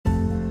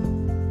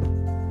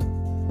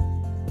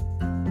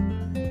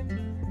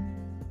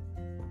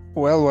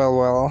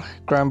Well.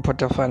 Graham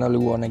Potter finally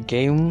won a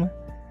game,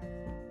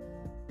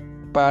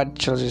 but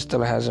Chelsea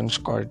still hasn't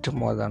scored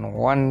more than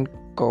one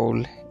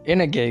goal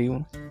in a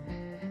game.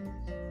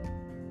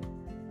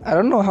 I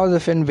don't know how the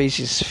fan base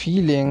is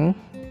feeling,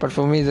 but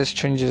for me this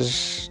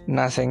changes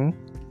nothing,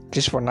 at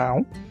least for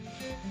now.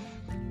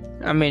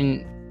 I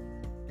mean,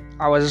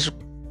 I was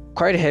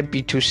quite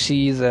happy to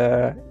see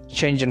the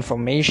change in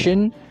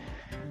formation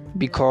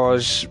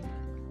because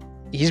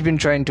he's been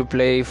trying to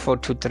play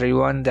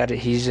 4-2-3-1 that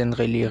he isn't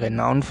really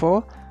renowned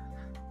for.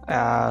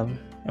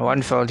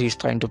 One felt he's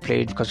trying to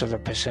play it because of the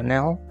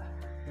personnel.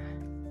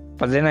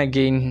 But then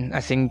again,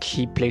 I think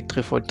he played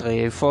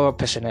 3-4-3 for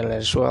personnel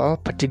as well,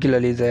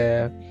 particularly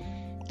the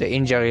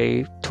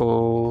injury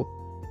to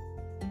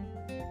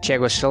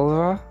Thiago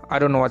Silva. I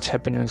don't know what's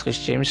happening with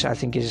Chris James. I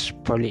think he's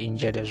probably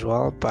injured as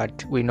well,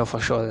 but we know for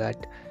sure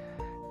that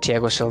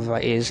Thiago Silva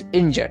is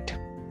injured.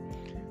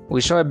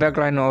 We saw a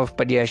backline of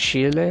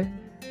Badiashile,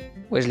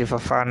 Wesley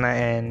Fofana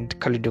and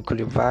Kalidou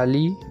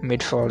Koulibaly,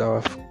 midfield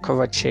of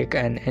Kovacic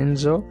and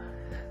Enzo,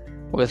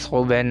 with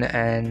Ruben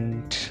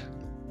and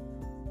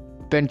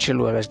Ben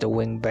Chilwell as the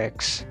wing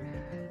backs.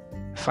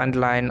 Front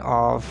line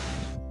of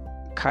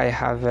Kai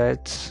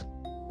Havertz,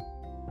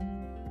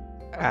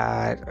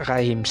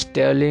 Raheem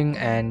Sterling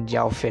and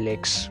João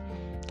Felix.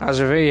 I was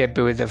very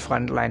happy with the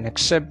front line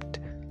except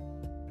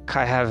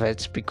Kai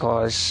Havertz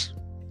because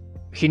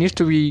he needs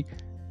to be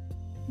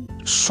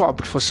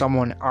swapped for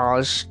someone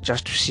else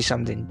just to see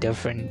something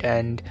different,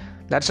 and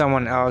that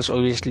someone else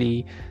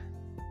obviously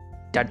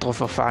that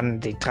for fun.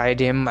 They tried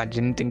him. I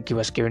didn't think he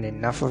was given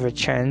enough of a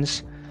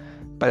chance,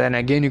 but then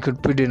again you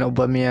could put in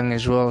Aubameyang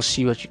as well,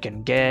 see what you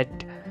can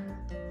get.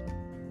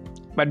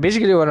 But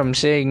basically what I'm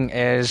saying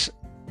is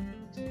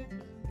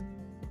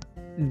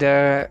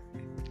there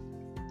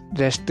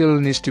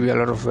still needs to be a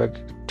lot of work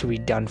to be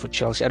done for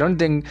Chelsea. I don't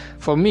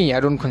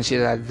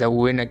consider the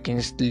win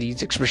against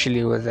Leeds,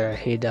 especially with a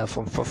header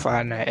from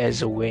Fofana,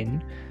 as a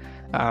win.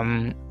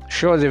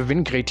 Sure, they've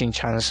been creating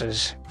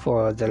chances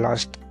for the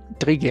last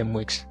 3 game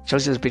weeks.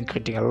 Chelsea has been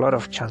creating a lot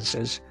of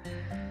chances,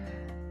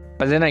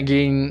 but then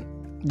again,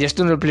 they're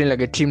still not playing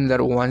like a team that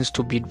wants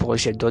to beat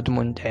Borussia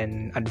Dortmund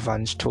and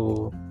advance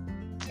to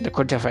the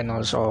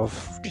quarterfinals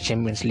of the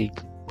Champions League,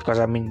 because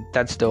I mean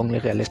that's the only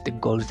realistic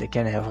goals they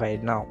can have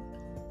right now.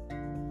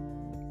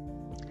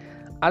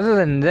 Other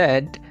than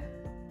that,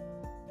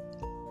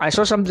 I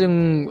saw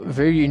something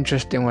very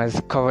interesting with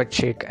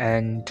Kovacic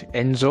and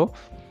Enzo,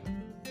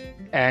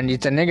 and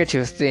it's a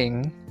negative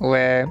thing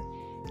where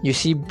you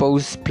see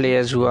both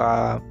players who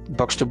are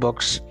box to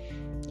box.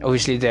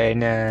 Obviously they're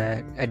in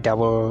a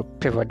double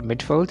pivot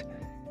midfield.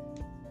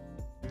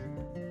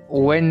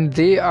 When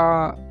they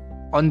are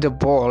on the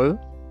ball,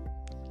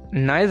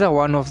 neither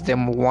one of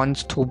them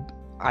wants to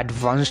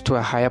advance to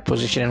a higher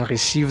position and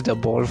receive the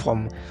ball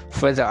from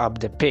further up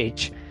the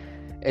pitch.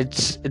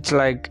 It's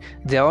like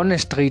they're on a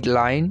straight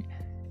line,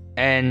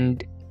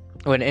 and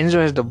when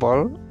Enzo has the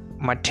ball,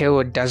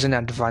 Matteo doesn't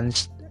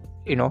advance,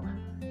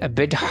 a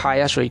bit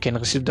higher so he can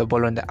receive the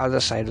ball on the other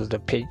side of the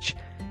pitch.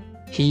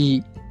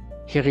 He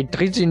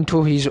retreats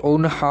into his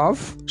own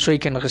half so he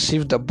can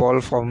receive the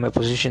ball from a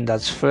position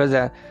that's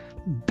further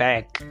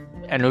back,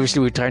 and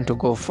obviously we're trying to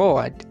go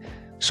forward.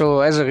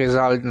 So as a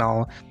result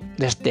now,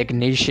 there's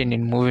stagnation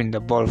in moving the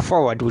ball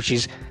forward, which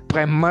is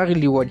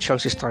primarily what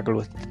Chelsea struggle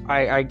with.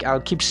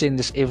 I'll keep saying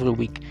this every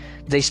week.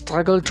 They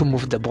struggle to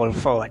move the ball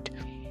forward.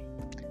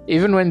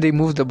 Even when they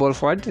move the ball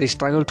forward, they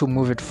struggle to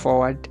move it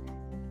forward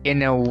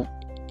in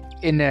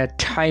a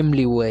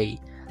timely way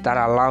that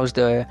allows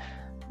the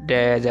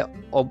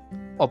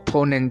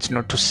opponents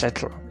not to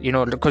settle.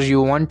 Because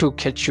you want to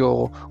catch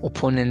your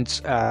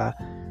opponents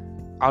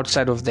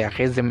outside of their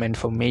rhythm and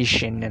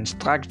formation and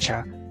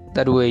structure.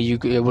 That way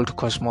you're able to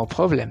cause more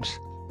problems.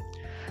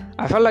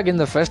 I felt like in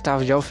the first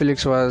half, João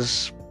Felix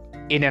was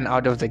in and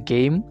out of the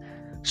game,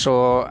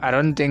 so I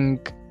don't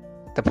think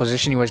the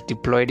position he was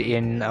deployed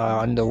in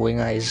on the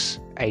winger is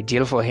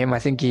ideal for him. I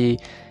think he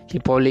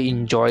probably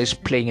enjoys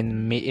playing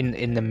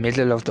in the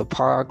middle of the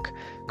park,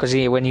 because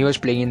when he was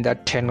playing in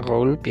that 10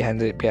 role behind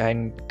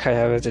Kai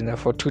Havertz in the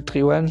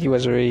 4-2-3-1, he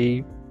was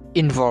very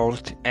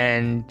involved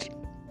and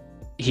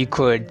he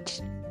could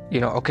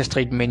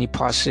orchestrate many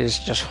passes,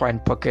 just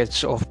find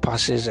pockets of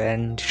passes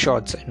and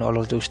shots and all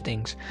of those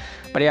things.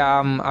 But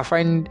I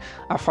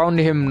found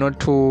him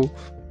to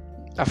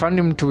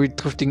be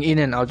drifting in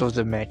and out of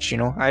the match.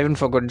 I even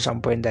forgotten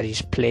some point that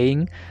he's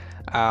playing.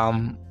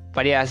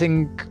 But I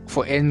think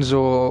for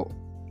Enzo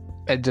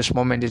at this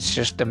moment, it's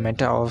just a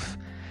matter of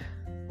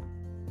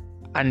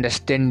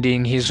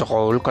understanding his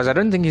role, because I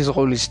don't think his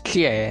role is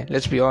clear,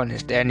 let's be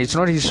honest, and it's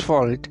not his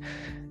fault.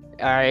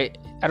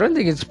 I don't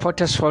think it's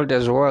Potter's fault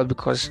as well,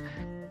 because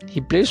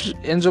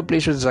Enzo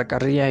plays with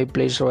Zakaria, he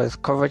plays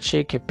with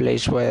Kovacic, he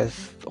plays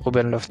with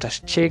Ruben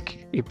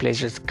Loftus-Cheek, he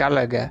plays with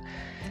Gallagher,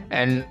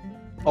 and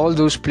all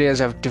those players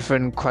have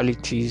different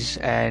qualities,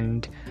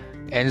 and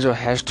Enzo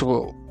has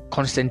to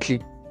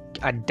constantly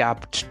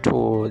adapt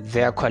to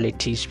their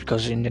qualities,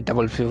 because in the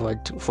double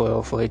pivot,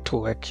 for it to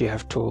work, you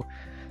have to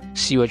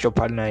see what your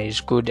partner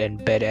is good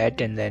and bad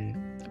at and then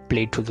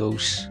play to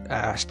those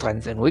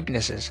strengths and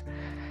weaknesses.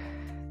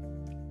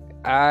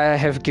 I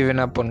have given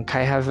up on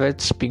Kai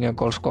Havertz being a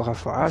goal scorer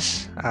for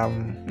us.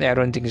 I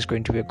don't think he's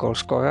going to be a goal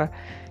scorer.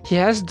 He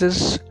has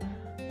this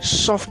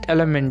soft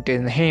element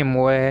in him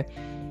where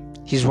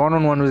he's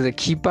one-on-one with the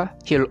keeper.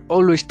 He'll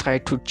always try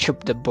to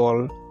chip the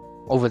ball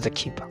over the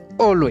keeper.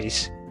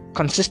 Always.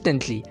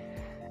 Consistently.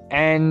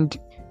 And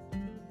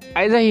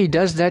either he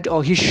does that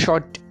or his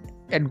shot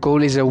at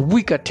goal is a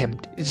weak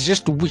attempt. It's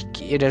just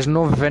weak. It has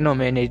no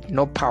venom in it,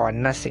 no power,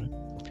 nothing.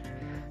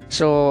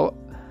 So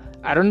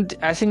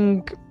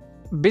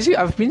basically,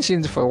 I've been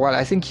saying this for a while.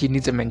 I think he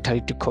needs a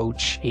mentality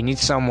coach. He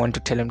needs someone to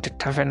tell him to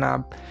toughen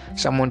up,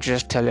 someone to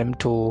just tell him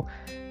to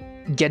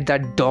get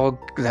that dog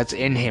that's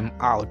in him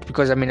out.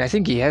 Because I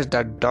think he has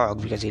that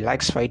dog because he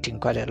likes fighting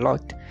quite a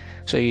lot.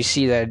 So you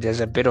see that there's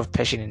a bit of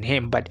passion in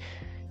him, but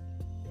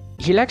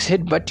he likes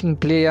headbutting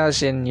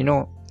players and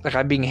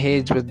rubbing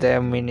heads with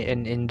them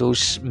in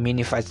those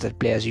mini fights that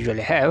players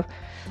usually have.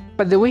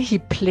 But the way he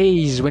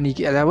plays,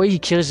 the way he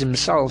carries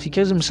himself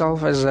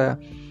as a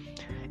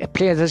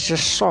player that's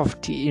just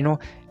soft,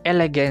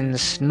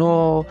 elegance,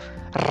 no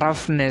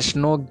roughness,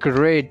 no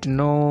grit,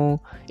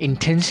 no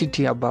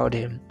intensity about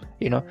him,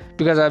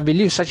 because I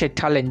believe if such a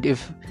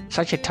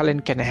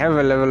talent can have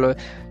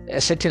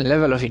a certain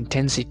level of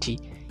intensity,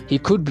 he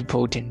could be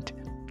potent.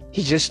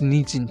 He just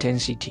needs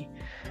intensity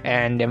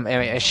and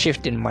a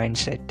shift in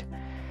mindset.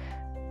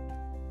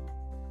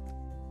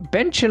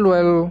 Ben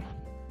Chilwell,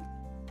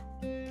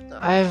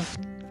 I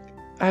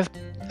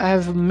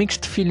have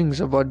mixed feelings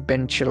about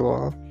Ben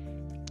Chilwell,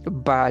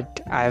 but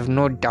I have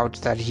no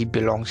doubt that he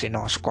belongs in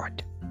our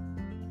squad.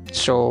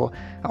 So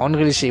I won't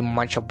really say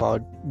much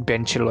about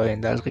Ben Chilwell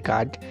in that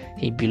regard.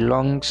 He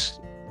belongs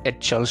at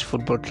Chelsea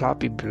Football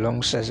Club. He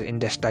belongs in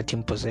the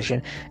starting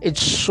position.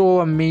 It's so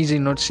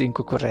amazing not seeing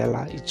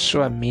Cucurella. It's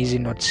so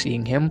amazing not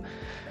seeing him.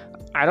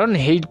 I don't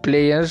hate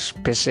players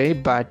per se,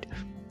 but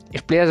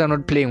if players are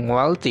not playing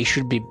well, they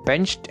should be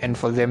benched and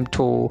for them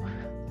to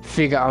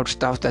figure out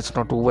stuff that's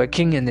not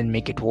working and then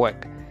make it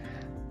work.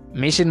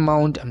 Mason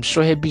Mount, I'm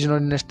so happy he's not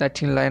in the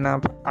starting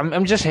lineup.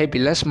 I'm just happy.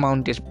 Les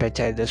Mount is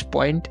better at this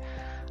point.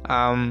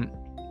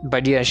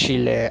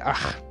 Badiashile,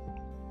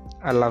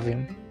 I love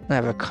him. I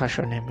have a crush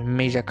on him, a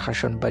major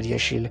crush on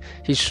Badiashile.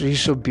 He's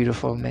so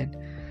beautiful, man.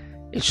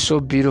 It's so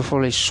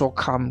beautiful. He's so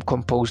calm,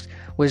 composed.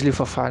 Wesley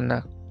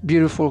Fofana,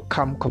 beautiful,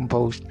 calm,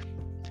 composed.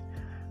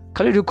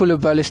 Kalidou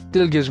Koulibaly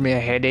still gives me a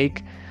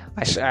headache.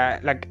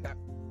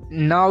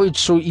 Now it's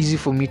so easy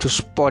for me to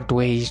spot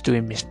where he's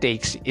doing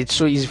mistakes. It's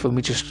so easy for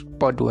me to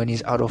spot when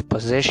he's out of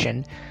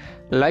possession.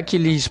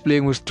 Luckily, he's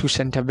playing with two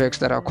centre-backs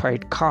that are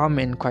quite calm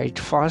and quite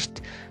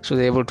fast, so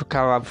they're able to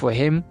cover up for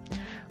him.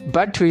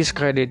 But to his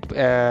credit,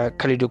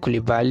 Kalidou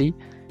Koulibaly,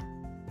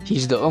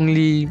 he's the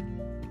only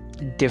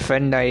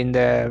defender in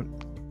the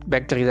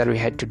back three that we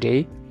had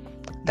today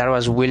that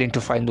was willing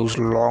to find those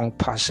long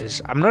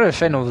passes. I'm not a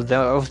fan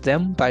of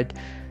them, but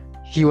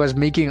he was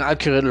making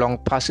accurate long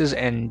passes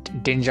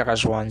and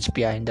dangerous ones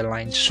behind the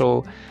lines.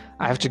 So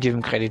I have to give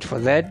him credit for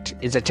that.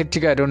 It's a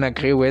tactic I don't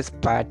agree with,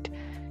 but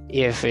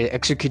if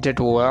executed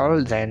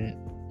well, then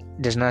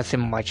there's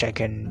nothing much I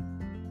can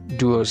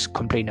do or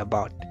complain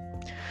about.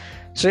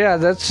 So yeah,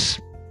 that's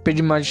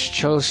pretty much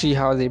Chelsea,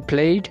 how they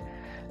played.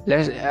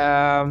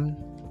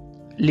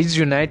 Leeds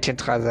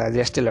United, rather,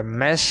 they're still a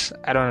mess.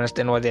 I don't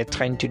understand what they're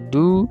trying to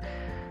do.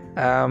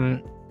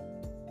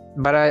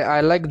 But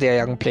I like their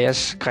young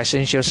players.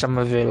 Crescencio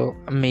Somerville,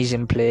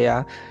 amazing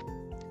player.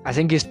 I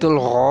think he's still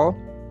raw.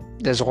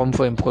 There's room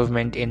for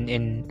improvement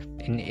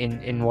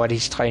in what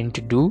he's trying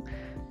to do.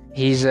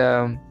 He's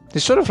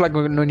sort of like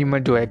Noni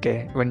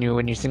Madueke when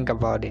you think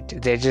about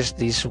it. They're just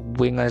these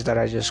wingers that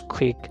are just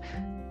quick,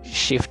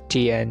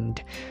 shifty,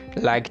 and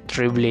like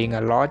dribbling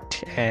a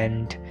lot.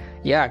 And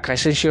yeah,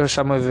 Crescencio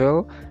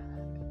Somerville,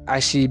 I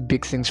see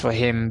big things for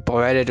him,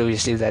 provided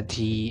obviously that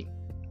he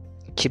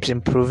keeps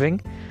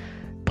improving.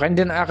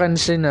 Brendan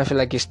Aronson, I feel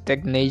like he's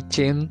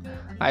stagnating.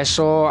 I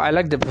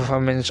like the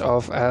performance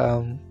of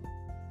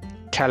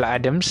Tyler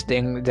Adams,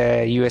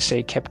 the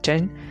USA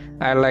captain.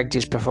 I liked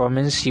his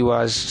performance. He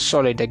was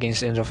solid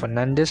against Enzo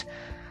Fernandez.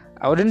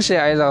 I wouldn't say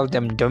either of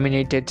them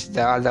dominated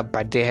the other,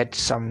 but they had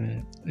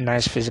some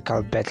nice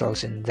physical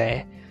battles in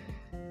there.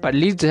 But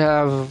Leeds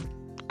have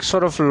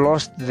sort of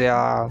lost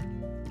their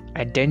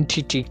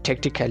identity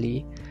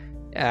tactically.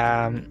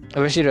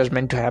 Obviously it was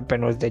meant to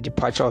happen with the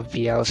departure of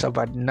Bielsa,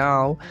 but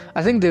now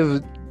I think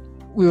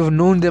we've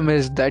known them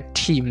as that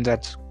team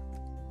that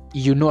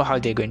how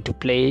they're going to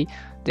play.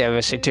 They have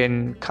a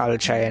certain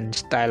culture and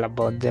style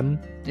about them,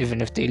 even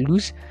if they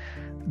lose.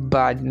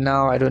 But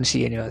now I don't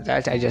see any of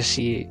that. I just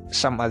see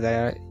some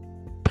other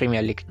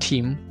Premier League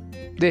team.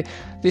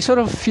 They sort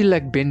of feel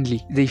like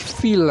Burnley. They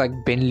feel like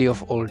Burnley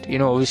of old.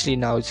 Obviously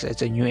now it's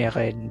a new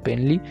era in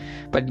Burnley.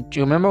 But do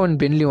you remember when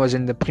Burnley was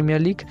in the Premier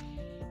League?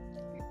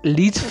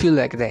 Leeds feel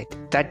like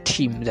that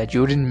team that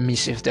you wouldn't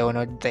miss if they were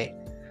not there.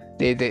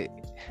 They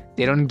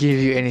don't give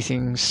you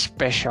anything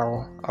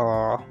special,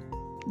 or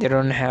they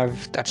don't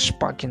have that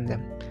spark in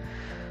them.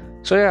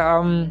 So yeah,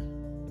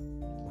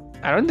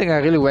 I don't think I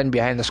really went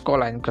behind the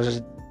scoreline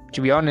because,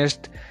 to be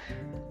honest,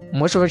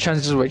 most of the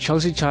chances were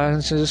Chelsea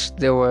chances.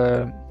 There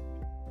were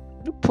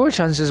poor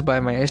chances by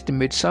my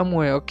estimate. Some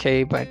were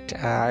okay, but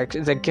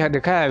the Kai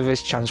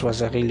Havertz chance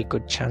was a really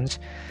good chance.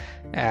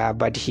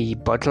 But he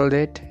bottled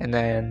it, and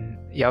then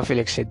João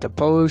Felix hit the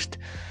post.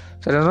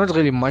 So there's not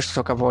really much to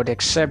talk about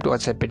except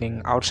what's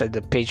happening outside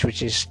the pitch,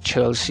 which is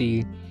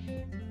Chelsea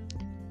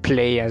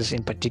players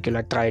in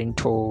particular trying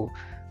to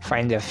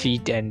find their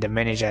feet, and the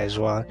manager as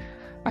well.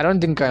 I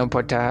don't think Graham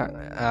Potter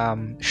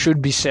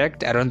should be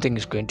sacked. I don't think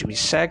he's going to be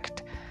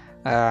sacked.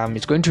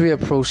 It's going to be a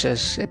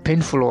process, a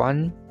painful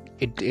one,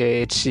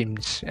 it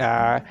seems.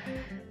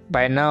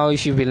 By now,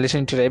 if you've been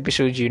listening to the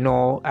episode, you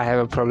know I have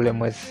a problem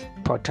with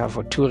Potter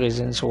for two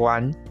reasons.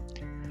 One,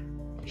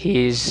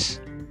 his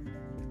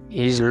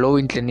low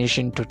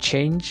inclination to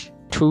change.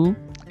 Two,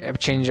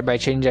 by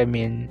change I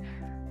mean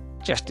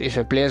just if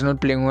a player's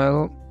not playing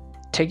well,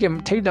 take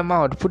them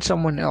out, put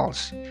someone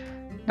else.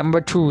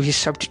 Number two, his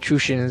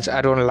substitutions.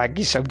 I don't like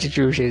his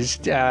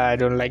substitutions. I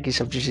don't like his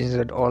substitutions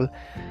at all.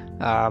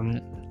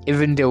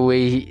 Even the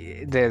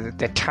way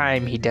the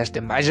time he does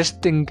them, I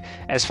just think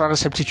as far as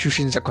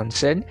substitutions are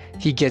concerned,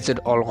 he gets it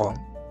all wrong.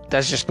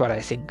 That's just what I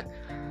think.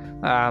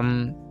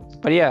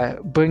 But yeah,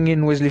 bringing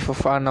in Wesley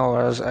Fofana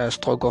was a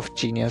stroke of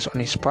genius on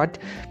his part.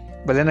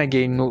 But then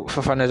again,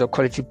 Fofana is a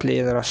quality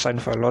player that was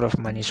signed for a lot of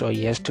money, so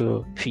he has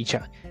to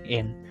feature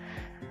in.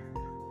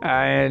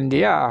 And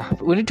yeah,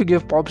 we need to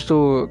give props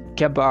to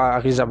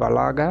Kepa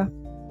Arrizabalaga.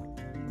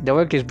 The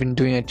work he's been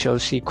doing at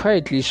Chelsea,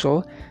 quietly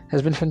so,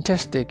 has been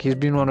fantastic. He's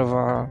been one of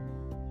our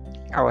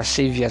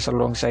saviors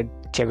alongside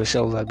Thiago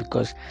Silva,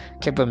 because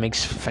Kepa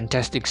makes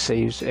fantastic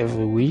saves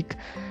every week.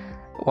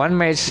 One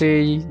might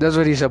say that's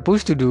what he's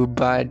supposed to do,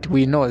 but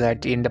we know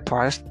that in the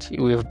past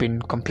we've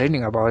been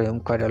complaining about him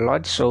quite a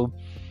lot, so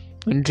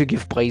we need to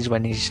give praise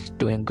when he's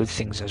doing good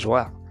things as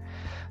well.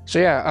 So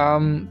yeah,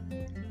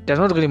 there's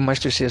not really much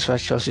to say as far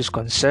as Chelsea is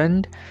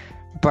concerned,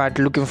 but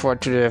looking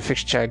forward to the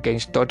fixture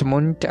against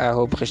Dortmund. I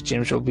hope Chris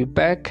James will be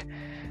back.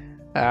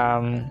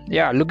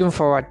 Looking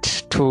forward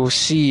to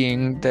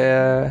seeing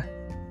the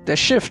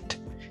shift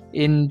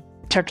in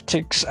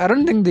tactics. I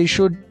don't think they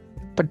should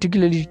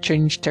particularly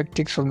change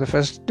tactics from the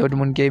first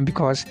Dortmund game,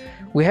 because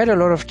we had a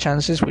lot of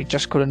chances, we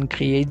just couldn't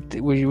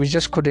create, we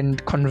just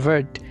couldn't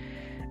convert.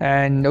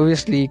 And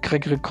obviously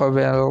Gregory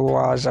Kobel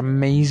was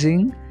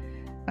amazing,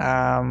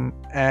 and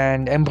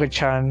Emre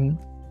Can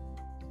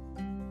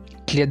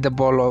cleared the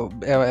ball,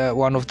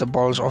 one of the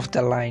balls off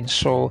the line.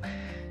 So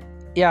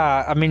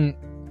yeah, I mean,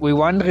 we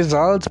want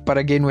results, but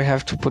again, we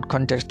have to put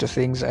context to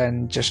things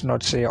and just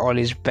not say all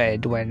is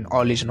bad when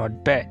all is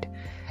not bad.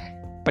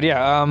 But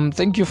yeah,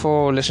 thank you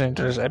for listening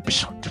to this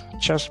episode.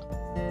 Cheers.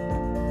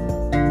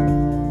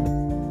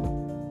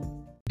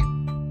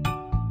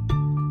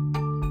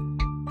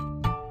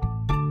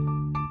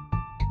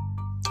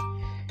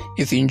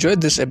 If you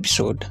enjoyed this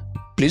episode,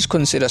 please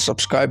consider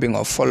subscribing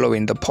or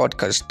following the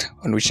podcast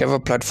on whichever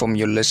platform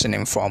you're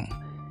listening from.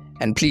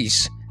 And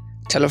please,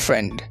 tell a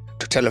friend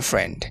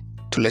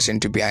to listen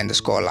to Behind the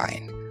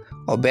Scoreline.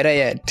 Or better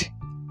yet,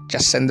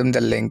 just send them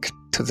the link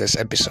to this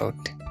episode.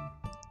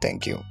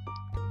 Thank you.